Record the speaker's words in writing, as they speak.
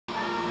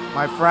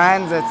My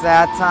friends, it's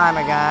that time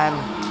again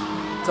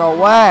to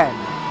win.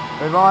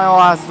 We've only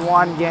lost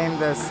one game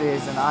this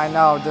season. I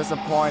know,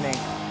 disappointing.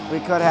 We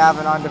could have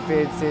an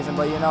undefeated season,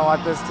 but you know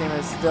what? This team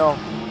is still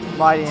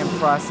mighty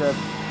impressive.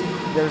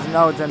 There's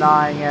no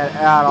denying it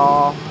at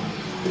all.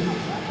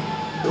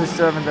 Who's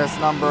serving this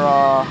number,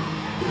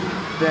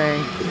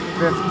 thing?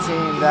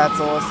 15, that's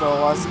also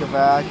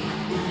Luskovac.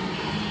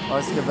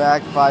 Luskovac,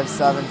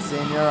 5'7"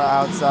 senior,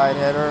 outside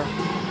hitter.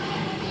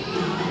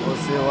 We'll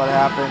see what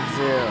happens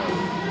here.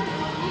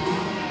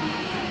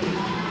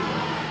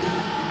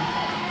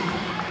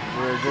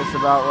 We're just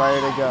about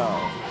ready to go.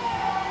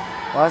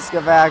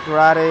 Luskovac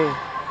ready.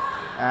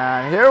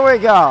 And here we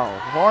go.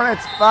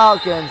 Hornets,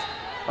 Falcons.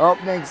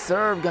 Opening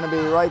serve going to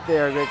be right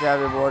there. Great to have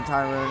you aboard.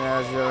 Time Roon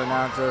as your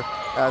announcer,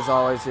 as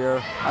always,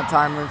 here on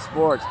Time Roon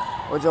Sports.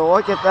 Would you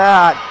look at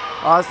that?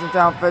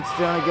 Austintown-Fitch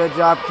doing a good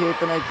job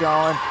keeping it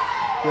going.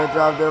 Good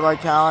job there by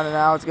Callan, and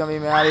now it's going to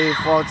be Maddie. He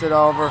floats it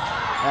over,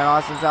 and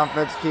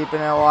Austintown-Fitch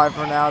keeping it alive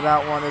for now.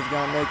 That one is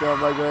going to make it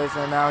over by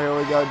Grayson, and now here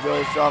we go.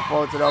 Julia Shaw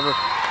floats it over,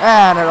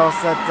 and it'll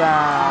sit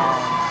down.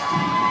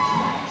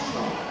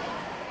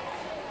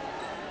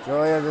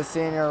 Julia, the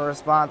senior,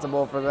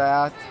 responsible for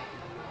that.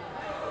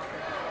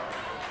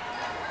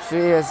 She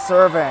is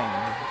serving.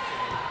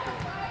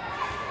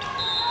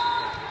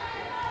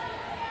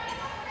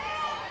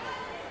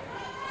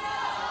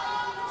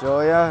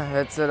 Julia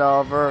hits it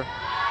over,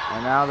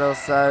 and now they'll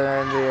set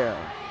it in the air.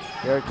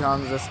 Here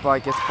comes the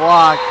spike. It's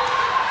blocked,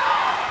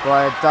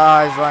 but it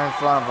dies right in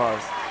front of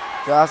us.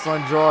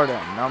 Jocelyn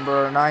Jordan,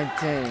 number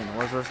 19,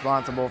 was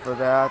responsible for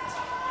that.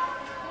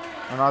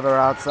 Another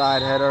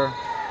outside hitter.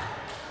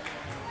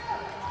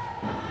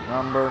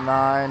 Number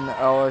 9,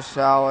 Ella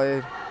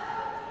Shalley.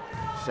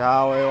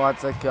 Shalley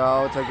lets it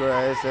go to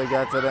Grace. It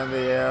gets it in the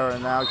air,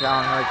 and now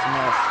Callan Hicks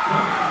missed.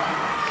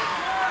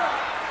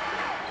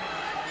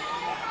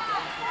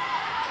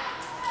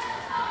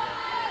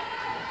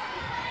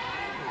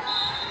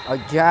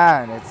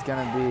 Again, it's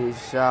going to be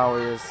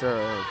Shalley to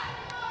serve.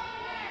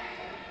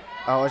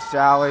 Ella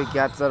Shalley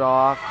gets it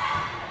off,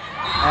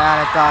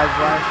 and it dies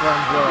right from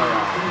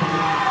Julia.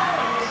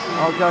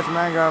 Oh, Coach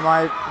Menger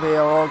might be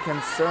a little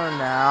concerned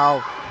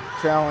now.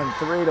 Trailing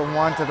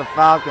 3-1 to the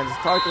Falcons.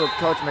 Talked with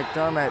Coach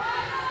McDermott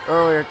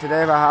earlier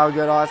today about how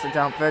good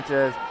Austintown-Fitch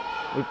is.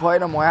 We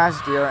played them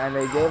last year, and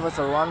they gave us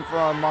a run for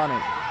our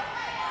money.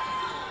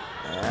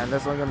 And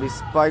this one's going to be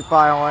spiked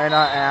by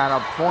Elena, and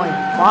a point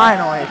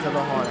finally to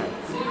the Hornets.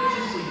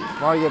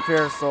 Margia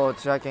Pearsall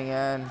checking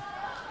in.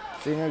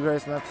 Senior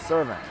Grace Smith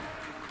serving.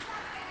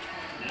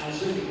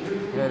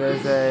 It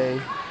is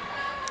a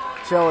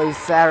chilly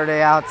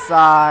Saturday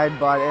outside,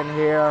 but in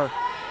here,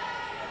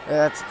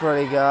 it's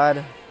pretty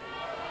good.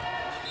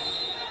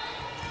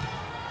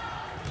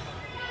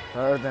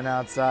 Better than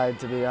outside,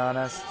 to be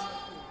honest.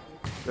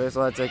 Grace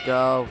lets it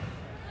go.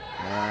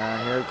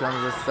 And here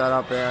comes the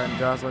setup here, and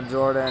Jocelyn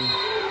Jordan.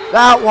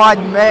 That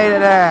one made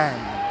it in.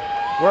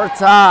 We're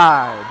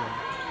tied.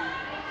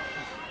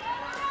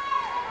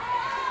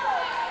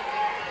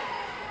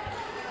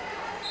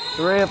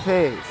 Three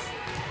apiece.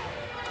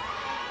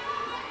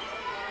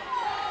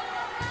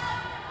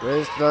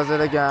 Grace does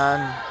it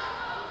again.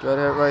 Good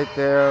hit right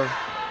there.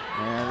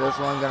 And this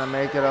one gonna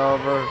make it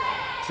over.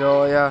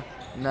 Julia.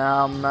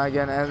 Now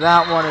Megan, and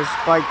that one is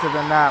spiked to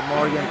the net.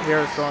 Morgan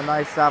Pearsall,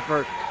 nice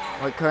effort,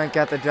 but couldn't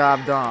get the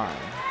job done.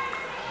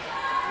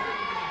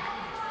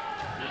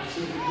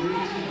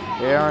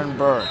 Aaron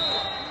Burke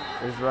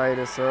is ready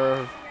to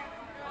serve.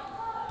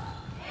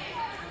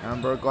 Aaron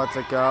Burke lets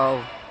it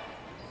go.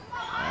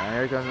 And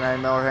here comes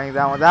Maddie Miller hitting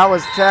that one. That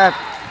was tipped.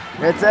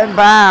 It's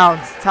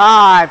inbounds.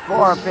 Tie,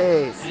 4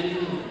 apiece.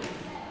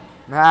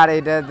 Maddie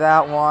did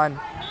that one.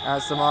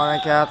 As Simone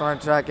and Catherine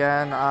check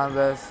in on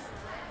this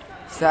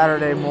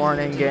Saturday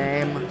morning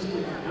game.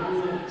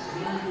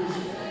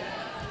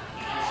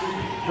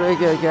 Free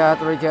kick,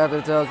 Catherine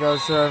Tilko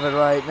serve it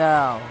right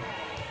now.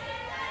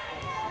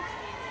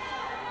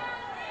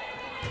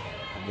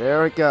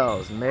 There it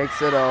goes.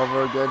 Makes it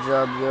over. Good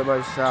job there by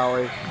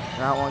Shalley.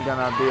 That one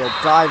gonna be a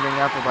diving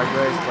effort by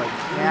Grace, but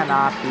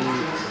cannot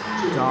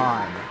be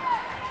done.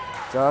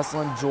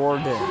 Jocelyn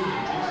Jordan.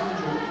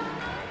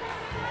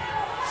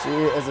 She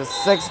is a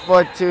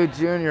 6'2"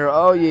 junior.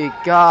 Oh ye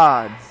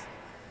gods.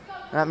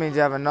 That means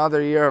you have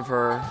another year of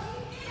her.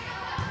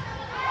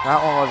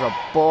 That one was a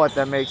bullet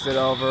that makes it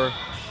over,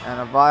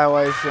 and a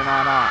violation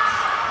on us.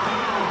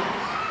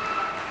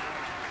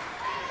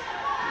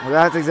 Well,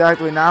 that's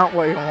exactly not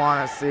what you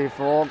want to see,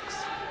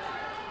 folks.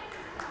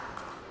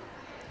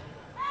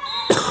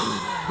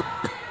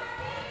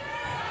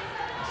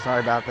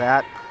 Sorry about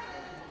that.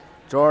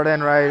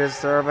 Jordan ready to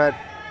serve it.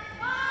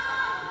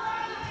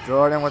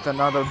 Jordan with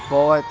another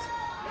bullet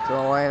to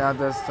Elena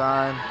this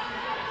time.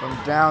 From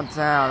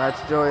downtown,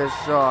 that's Julia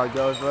Shaw.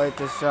 Goes right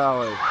to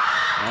Shelley.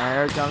 And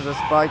here comes a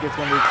spike. It's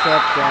going to be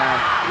tipped down.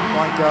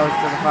 Point goes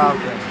to the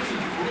Falcons.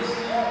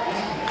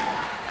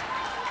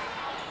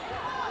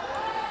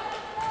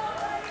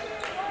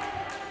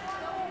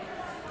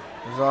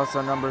 There's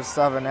also number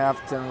 7,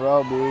 Afton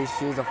Roby.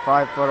 She's a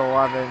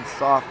 5'11"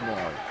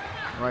 sophomore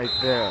right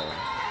there.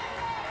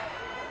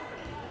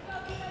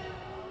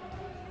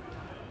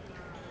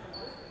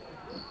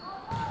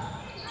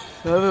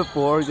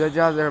 7-4. Good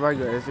job there by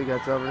Grace. He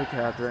gets over to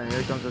Catherine.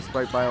 Here comes a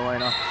spike by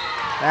Elena.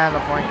 And the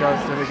point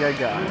goes to the good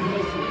guy.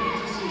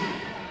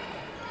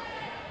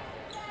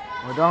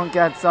 Well, don't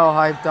get so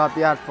hyped up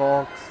yet,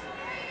 folks.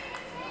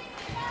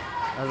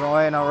 As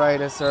Elena ready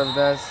to serve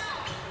this.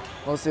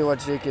 We'll see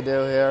what she can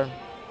do here.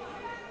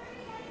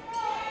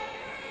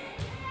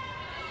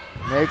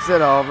 Makes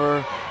it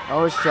over.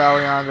 Oh,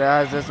 Shelly on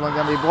that. Is this one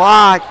going to be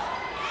blocked?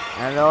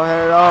 And they'll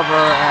hit it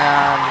over,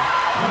 and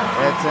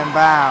it's in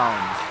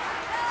bounds.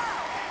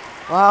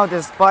 Well,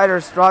 despite her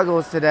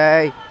struggles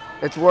today,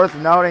 it's worth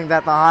noting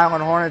that the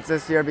Highland Hornets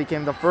this year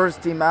became the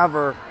first team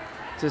ever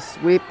to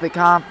sweep the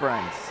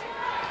conference.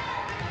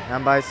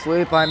 And by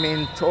sweep, I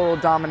mean total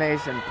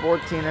domination.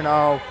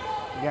 14-0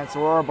 against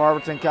Aurora,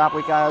 Barberton,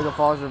 Copley, Cuyahoga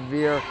Falls,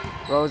 Revere,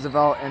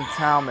 Roosevelt, and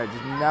Talmadge.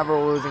 Never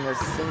losing a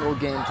single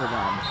game to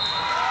them.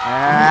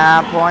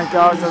 And point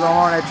goes to the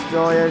Hornets.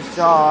 Julia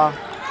Shaw.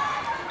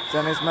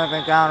 Jenny Smith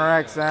and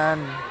counter-X,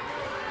 and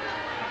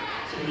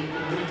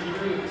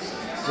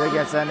she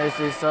gets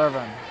NDC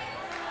serving.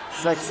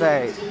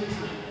 6-8.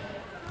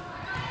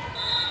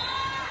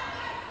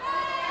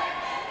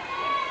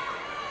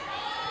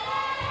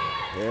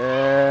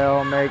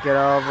 He'll make it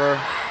over.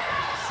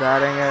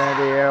 Setting it in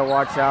the air.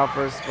 Watch out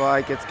for a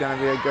spike. It's going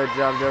to be a good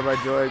job there by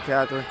Julia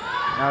Catherine.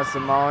 Now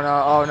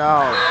Simona. Oh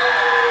no.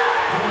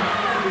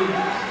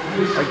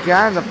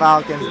 Again, the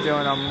Falcons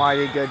doing a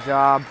mighty good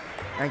job.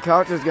 And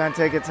coach is going to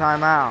take a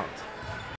timeout.